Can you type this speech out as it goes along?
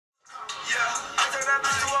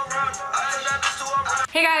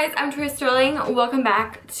Hey guys, I'm Tori Sterling. Welcome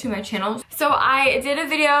back to my channel. So I did a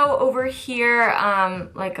video over here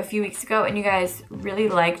like a few weeks ago and you guys really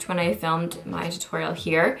liked when I filmed my tutorial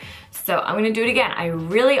here. So I'm gonna do it again. I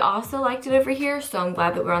really also liked it over here, so I'm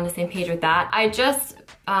glad that we're on the same page with that. I just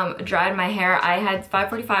dried my hair. I had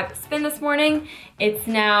 5:45 spin this morning. It's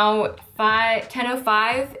now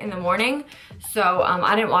 10:05 in the morning. So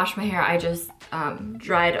I didn't wash my hair. I just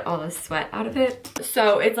dried all the sweat out of it.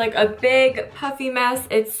 So it's like a big puffy mess.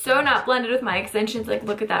 It's so not blended with my extensions. Like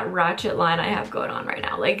look at that ratchet line I have going on right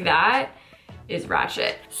now. Like that is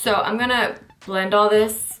ratchet. So I'm gonna blend all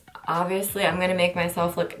this. Obviously I'm gonna make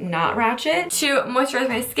myself look not ratchet. To moisturize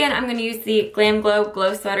my skin, I'm gonna use the Glam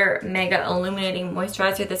Glow Sweater Mega Illuminating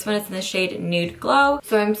Moisturizer. This one is in the shade Nude Glow.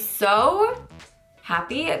 So I'm so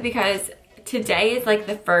happy because today is like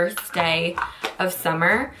the first day of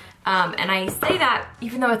summer. And I say that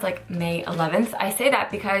even though it's like May 11th, I say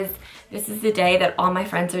that because this is the day that all my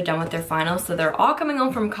friends are done with their finals. So they're all coming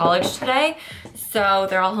home from college today. So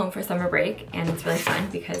they're all home for summer break and it's really fun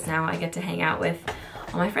because now I get to hang out with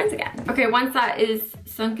all my friends again. Okay, once that is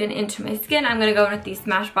sunken into my skin, I'm gonna go in with the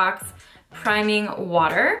Smashbox Priming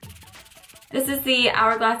Water. This is the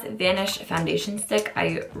Hourglass Vanish Foundation Stick.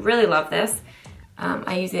 I really love this.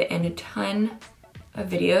 I use it in a ton of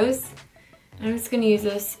videos. I'm just gonna use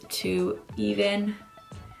this to even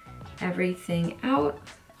everything out.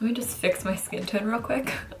 Let me just fix my skin tone real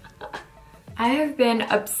quick. I have been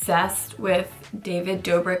obsessed with David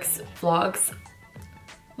Dobrik's vlogs.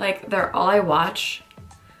 Like they're all I watch.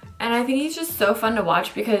 And I think he's just so fun to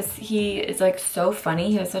watch because he is like so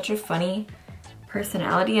funny. He has such a funny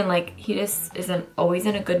personality and like he just isn't always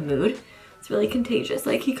in a good mood. It's really contagious.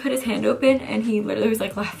 Like he cut his hand open and he literally was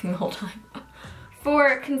like laughing the whole time.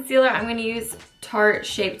 For concealer, I'm gonna use Tarte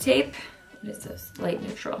Shape Tape. What is this? Light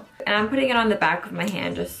neutral. And I'm putting it on the back of my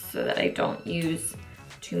hand just so that I don't use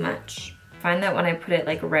too much. I find that when I put it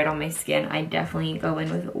like right on my skin, I definitely go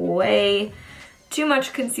in with way too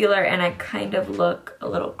much concealer and I kind of look a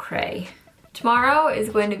little cray. Tomorrow is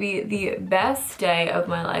going to be the best day of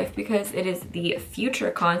my life because it is the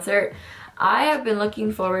Future concert. I have been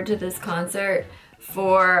looking forward to this concert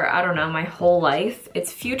for, I don't know, my whole life.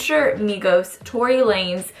 It's Future, Migos, Tori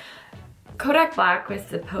Lanez. Kodak Black was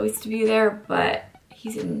supposed to be there, but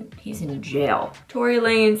he's in jail. Tori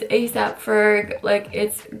Lanez, A$AP Ferg, like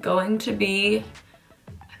it's going to be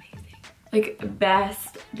amazing. Like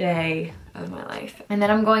best day of my life. And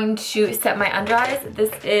then I'm going to set my under eyes.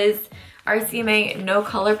 This is RCMA No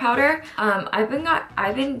Color Powder. I've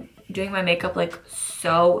been doing my makeup like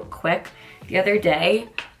so quick. The other day,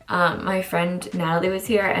 my friend Natalie was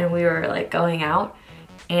here and we were like going out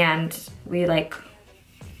and we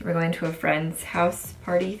were going to a friend's house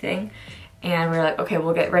party thing and we were like, okay,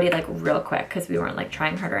 we'll get ready like real quick because we weren't like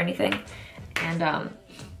trying hard or anything. And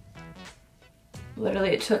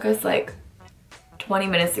literally it took us like 20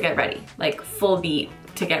 minutes to get ready, like full beat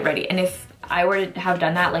to get ready. And if I were to have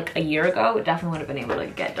done that like a year ago, it definitely would have been able to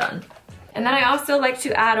get done. And then I also like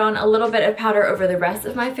to add on a little bit of powder over the rest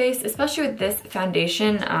of my face, especially with this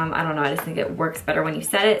foundation. I don't know, I just think it works better when you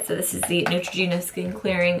set it. So this is the Neutrogena Skin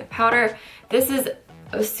Clearing Powder. This is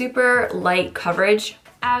a super light coverage.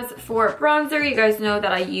 As for bronzer, you guys know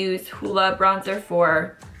that I use Hoola bronzer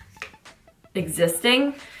for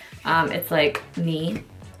existing. It's like me.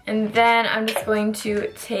 And then I'm just going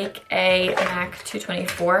to take a MAC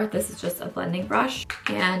 224. This is just a blending brush.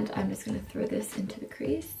 And I'm just gonna throw this into the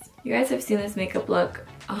crease. You guys have seen this makeup look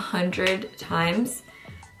 100 times,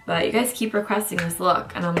 but you guys keep requesting this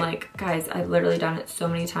look. And I'm like, guys, I've literally done it so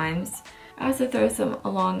many times. I also throw some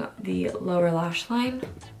along the lower lash line.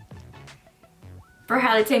 For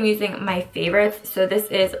highlights, I'm using my favorites. So this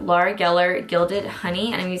is Laura Geller Gilded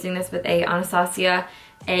Honey. And I'm using this with a Anastasia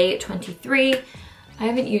A23. I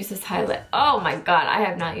haven't used this highlight. Oh my God, I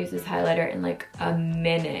have not used this highlighter in like a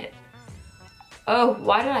minute. Oh,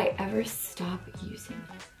 why did I ever stop using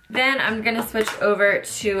it? Then I'm gonna switch over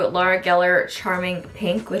to Laura Geller Charming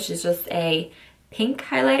Pink, which is just a pink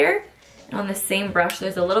highlighter. And on the same brush,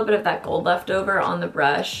 there's a little bit of that gold left over on the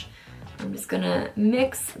brush. I'm just gonna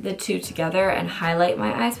mix the two together and highlight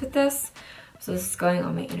my eyes with this. So this is going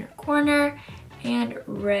on my inner corner and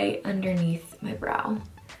right underneath my brow.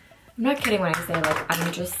 I'm not kidding when I say like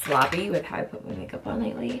I'm just sloppy with how I put my makeup on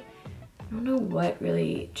lately. I don't know what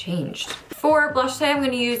really changed. For blush today, I'm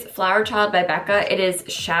gonna use Flower Child by Becca. It is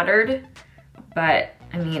Shattered, but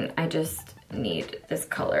I mean, I just need this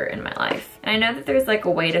color in my life. And I know that there's like a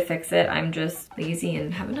way to fix it. I'm just lazy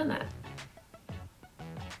and haven't done that.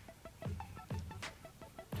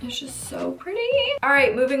 It's just so pretty. All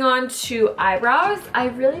right, moving on to eyebrows.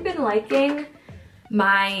 I've really been liking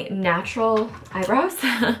my natural eyebrows.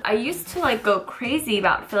 I used to like go crazy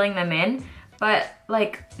about filling them in, but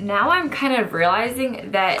like now I'm kind of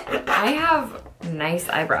realizing that I have nice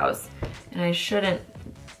eyebrows and I shouldn't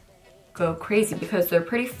go crazy because they're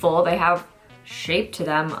pretty full. They have shape to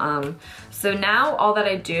them. So now all that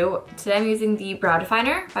I do, today I'm using the Brow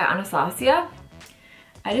Definer by Anastasia.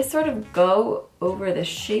 I just sort of go over the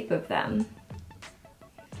shape of them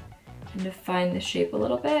and define the shape a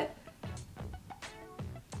little bit.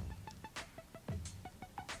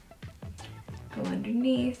 Go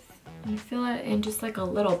underneath and fill it in just like a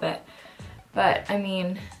little bit. But I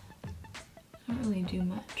mean, I don't really do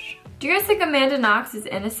much. Do you guys think Amanda Knox is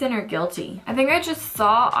innocent or guilty? I think I just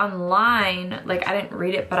saw online, like I didn't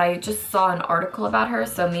read it, but I just saw an article about her,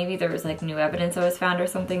 so maybe there was like new evidence that was found or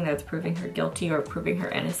something that's proving her guilty or proving her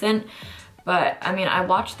innocent. But I mean, I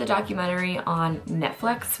watched the documentary on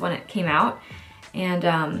Netflix when it came out, and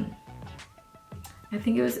I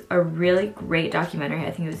think it was a really great documentary.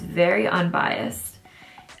 I think it was very unbiased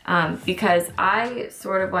because I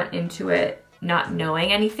sort of went into it not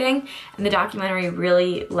knowing anything, and the documentary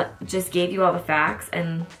really just gave you all the facts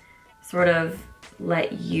and sort of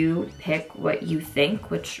let you pick what you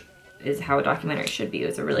think, which is how a documentary should be. It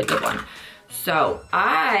was a really good one. So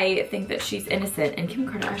I think that she's innocent, and Kim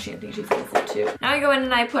Kardashian thinks she's innocent too. Now I go in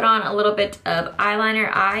and I put on a little bit of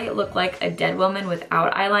eyeliner. I look like a dead woman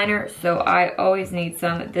without eyeliner, so I always need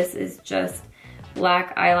some. This is just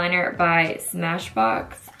black eyeliner by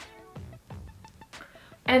Smashbox.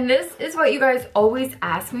 And this is what you guys always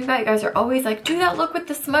ask me about. You guys are always like, do that look with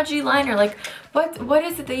the smudgy liner. Like, what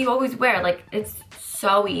is it that you always wear? Like, it's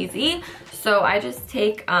so easy. So I just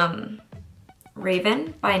take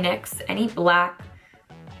Raven by NYX, any black,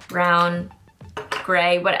 brown,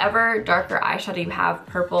 gray, whatever darker eyeshadow you have,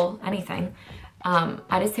 purple, anything.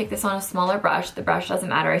 I just take this on a smaller brush. The brush doesn't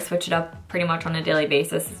matter. I switch it up pretty much on a daily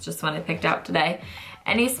basis. It's just one I picked out today.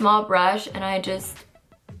 Any small brush, and I just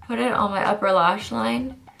put it on my upper lash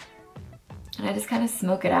line, and I just kind of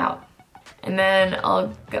smoke it out. And then I'll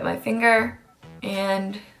get my finger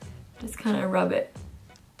and just kind of rub it.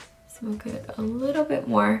 Smoke it a little bit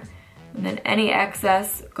more. And then any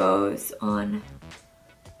excess goes on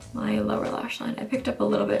my lower lash line. I picked up a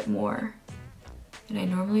little bit more than I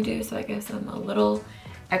normally do, so I guess I'm a little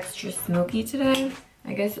extra smoky today.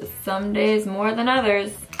 I guess some days more than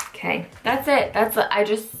others. Okay, that's it. I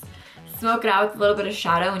just smoke it out with a little bit of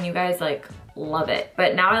shadow, and you guys like love it.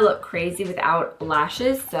 But now I look crazy without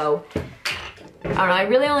lashes, so I don't know. I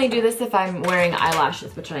really only do this if I'm wearing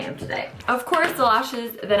eyelashes, which I am today. Of course, the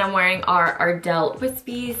lashes that I'm wearing are Ardell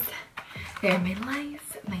Wispies. They're my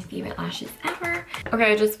life, my favorite lashes ever.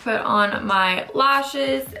 Okay, I just put on my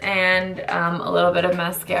lashes and a little bit of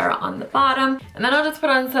mascara on the bottom. And then I'll just put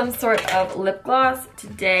on some sort of lip gloss.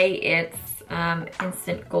 Today it's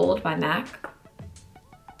Instant Gold by MAC.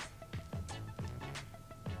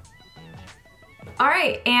 All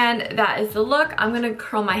right, and that is the look. I'm gonna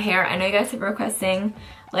curl my hair. I know you guys have been requesting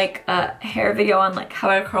like a hair video on like how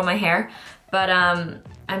I curl my hair, but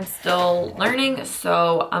I'm still learning,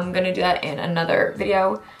 so I'm gonna do that in another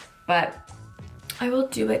video, but I will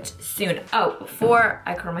do it soon. Oh, before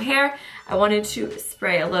I curl my hair, I wanted to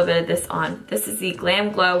spray a little bit of this on. This is the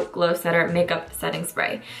Glam Glow Glow Setter Makeup Setting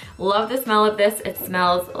Spray. Love the smell of this. It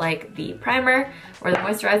smells like the primer or the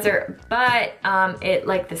moisturizer, but it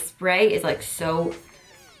like the spray is like so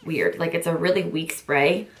weird. Like it's a really weak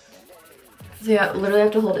spray. So yeah, literally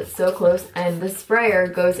have to hold it so close, and the sprayer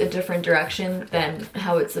goes a different direction than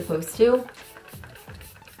how it's supposed to.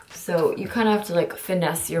 So you kind of have to like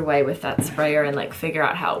finesse your way with that sprayer and like figure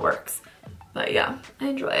out how it works. But yeah, I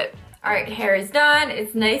enjoy it. All right, hair is done.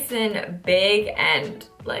 It's nice and big and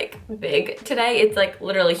like big today. It's like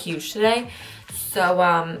literally huge today.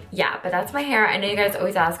 So yeah, but that's my hair. I know you guys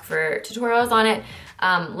always ask for tutorials on it.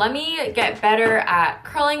 Let me get better at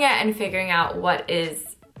curling it and figuring out what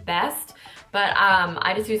is best. But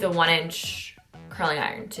I just use a 1-inch curling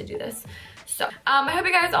iron to do this. So I hope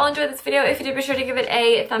you guys all enjoyed this video. If you did, be sure to give it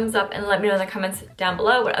a thumbs up and let me know in the comments down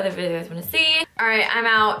below what other videos you guys want to see. All right, I'm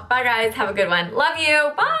out. Bye guys, have a good one. Love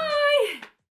you, bye.